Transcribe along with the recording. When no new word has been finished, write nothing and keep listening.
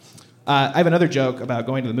I have another joke about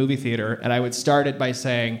going to the movie theater, and I would start it by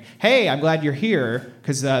saying, hey, I'm glad you're here,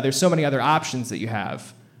 because there's so many other options that you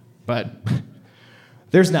have. But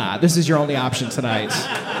there's not. This is your only option tonight.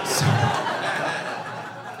 So,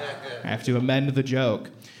 I have to amend the joke.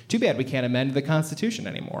 Too bad we can't amend the Constitution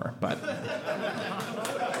anymore, but...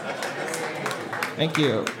 Thank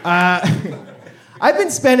you. I've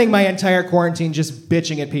been spending my entire quarantine just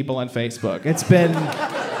bitching at people on Facebook. It's been...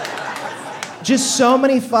 just so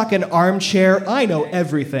many fucking armchair, I know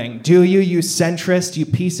everything. Do you, you centrist, you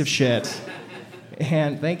piece of shit.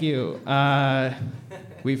 And thank you.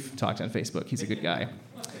 We've talked on Facebook. He's a good guy.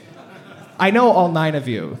 I know all 9 of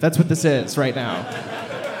you. That's what this is right now.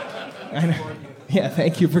 I know. Yeah,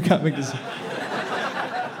 thank you for coming.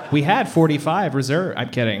 We had 45 reserved. I'm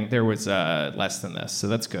kidding. There was less than this, so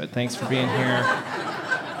that's good. Thanks for being here.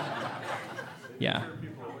 Yeah.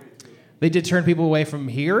 They did turn people away from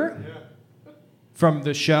here? Yeah. From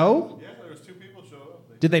the show? Yeah, there was 2 people showed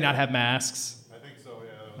up. Did they not have masks? I think so,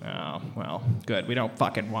 yeah. Oh, well, good. We don't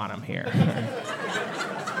fucking want them here.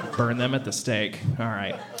 Burn them at the stake. All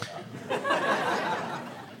right.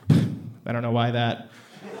 I don't know why that...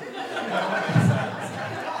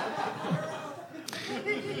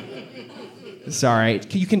 Sorry.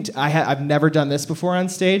 I've never done this before on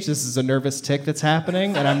stage. This is a nervous tic that's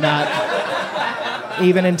happening, and I'm not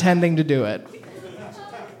even intending to do it.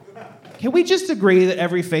 Can we just agree that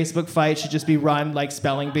every Facebook fight should just be run like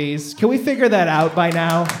spelling bees? Can we figure that out by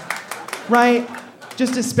now? Right?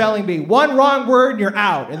 Just a spelling bee. One wrong word and you're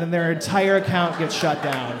out, and then their entire account gets shut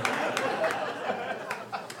down.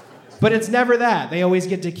 But it's never that. They always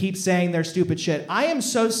get to keep saying their stupid shit. I am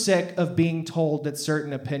so sick of being told that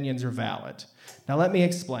certain opinions are valid. Now let me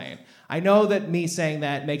explain. I know that me saying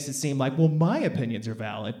that makes it seem like, well, my opinions are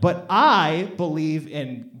valid, but I believe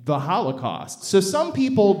in the Holocaust. So some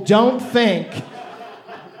people don't think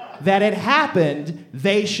that it happened,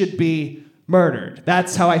 they should be murdered.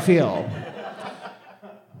 That's how I feel.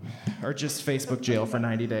 Or just Facebook jail for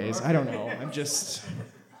 90 days. I don't know.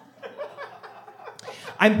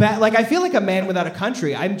 I feel like a man without a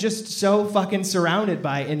country. I'm just so fucking surrounded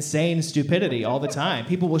by insane stupidity all the time.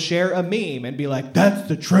 People will share a meme and be like, that's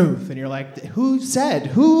the truth. And you're like, who said?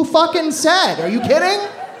 Who fucking said? Are you kidding?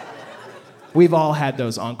 We've all had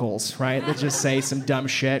those uncles, right? That just say some dumb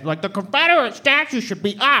shit. Like, the Confederate statue should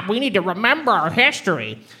be up. We need to remember our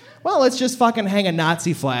history. Well, let's just fucking hang a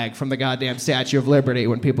Nazi flag from the goddamn Statue of Liberty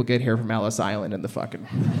when people get here from Ellis Island in the fucking...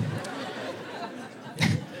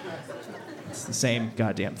 It's the same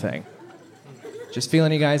goddamn thing. Just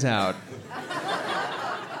feeling you guys out.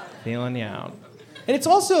 Feeling you out. And it's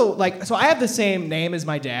also, like, so I have the same name as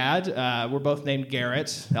my dad. We're both named Garrett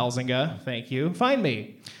Elzinga. Thank you. Find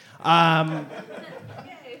me.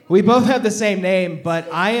 We both have the same name, but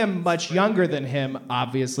I am much younger than him,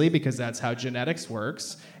 obviously, because that's how genetics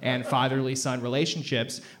works, and fatherly-son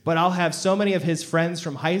relationships. But I'll have so many of his friends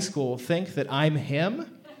from high school think that I'm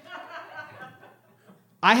him.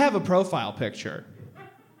 I have a profile picture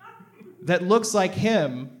that looks like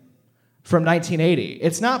him from 1980.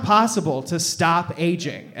 It's not possible to stop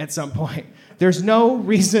aging at some point. There's no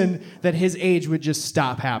reason that his age would just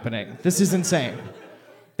stop happening. This is insane.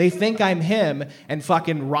 They think I'm him, and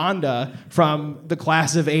fucking Rhonda from the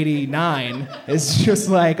class of 89 is just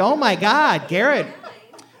like, oh my God, Garrett,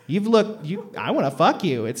 I want to fuck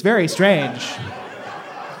you. It's very strange.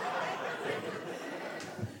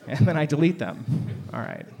 And then I delete them. All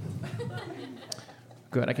right.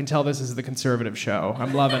 Good, I can tell this is the conservative show.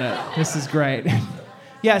 I'm loving it. This is great.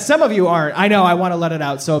 Yeah, some of you aren't. I know, I want to let it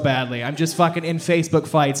out so badly. I'm just fucking in Facebook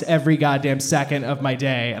fights every goddamn second of my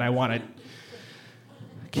day, and I want to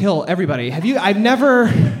kill everybody. I've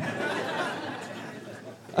never...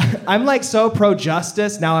 I'm like so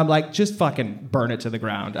pro-justice, now I'm like, just fucking burn it to the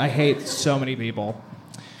ground. I hate so many people.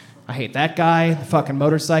 I hate that guy, the fucking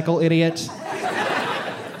motorcycle idiot.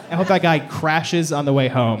 I hope that guy crashes on the way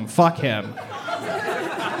home. Fuck him.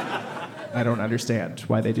 I don't understand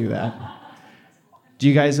why they do that. Do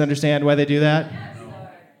you guys understand why they do that?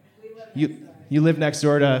 You live next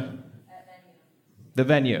door to the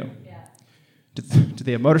venue. Do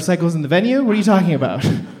they have motorcycles in the venue? What are you talking about?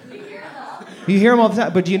 You hear them all the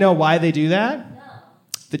time. But do you know why they do that?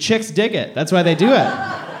 The chicks dig it. That's why they do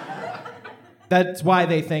it. That's why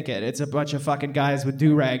they think it. It's a bunch of fucking guys with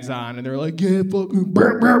do-rags on, and they're like, yeah,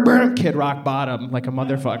 fucking Kid Rock bottom, like a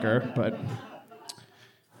motherfucker. But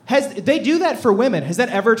they do that for women. Has that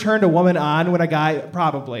ever turned a woman on when a guy...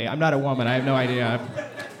 Probably. I'm not a woman. I have no idea.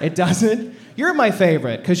 It doesn't? You're my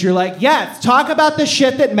favorite, because you're like, yes, talk about the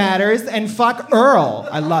shit that matters and fuck Earl.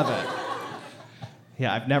 I love it.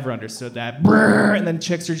 Yeah, I've never understood that. Brrr, and then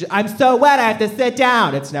chicks are just, I'm so wet, I have to sit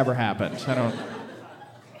down. It's never happened. I don't.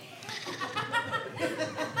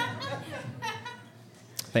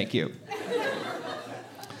 Thank you.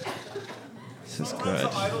 This is good.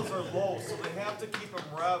 The idles are low, so they have to keep them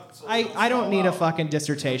revved. So I don't need a fucking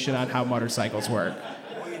dissertation on how motorcycles work.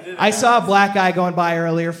 I saw a black guy going by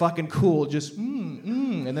earlier, fucking cool, just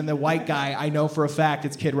and then the white guy, I know for a fact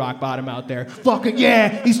it's Kid Rock Bottom out there. Fucking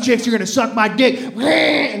yeah, these chicks are gonna suck my dick.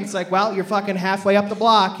 And it's like, well, you're fucking halfway up the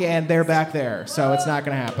block and they're back there, so it's not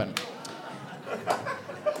gonna happen.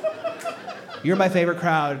 You're my favorite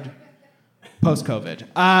crowd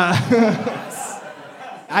post-COVID.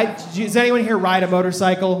 Does anyone here ride a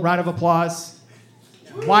motorcycle? Round of applause.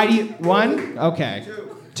 Why do you, one? Okay.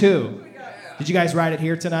 Two. Did you guys ride it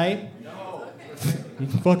here tonight? No.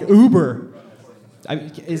 Fuck Uber.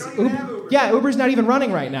 Uber. Yeah, Uber's not even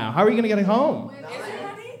running right now. How are you going to get it home?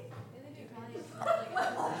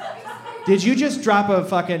 Did you just drop a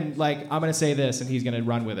fucking, like, I'm going to say this and he's going to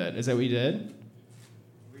run with it? Is that what you did?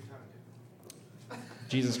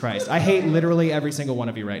 Jesus Christ. I hate literally every single one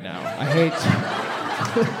of you right now. I hate...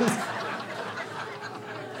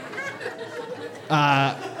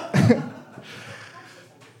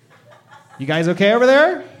 You guys okay over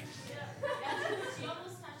there?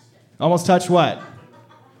 Almost touched what?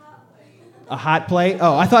 A hot plate?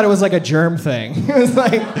 Oh, I thought it was like a germ thing. It was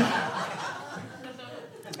like...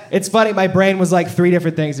 It's funny, my brain was like 3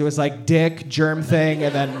 different things. It was like dick, germ thing,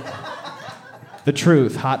 and then the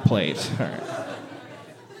truth, hot plate. All right.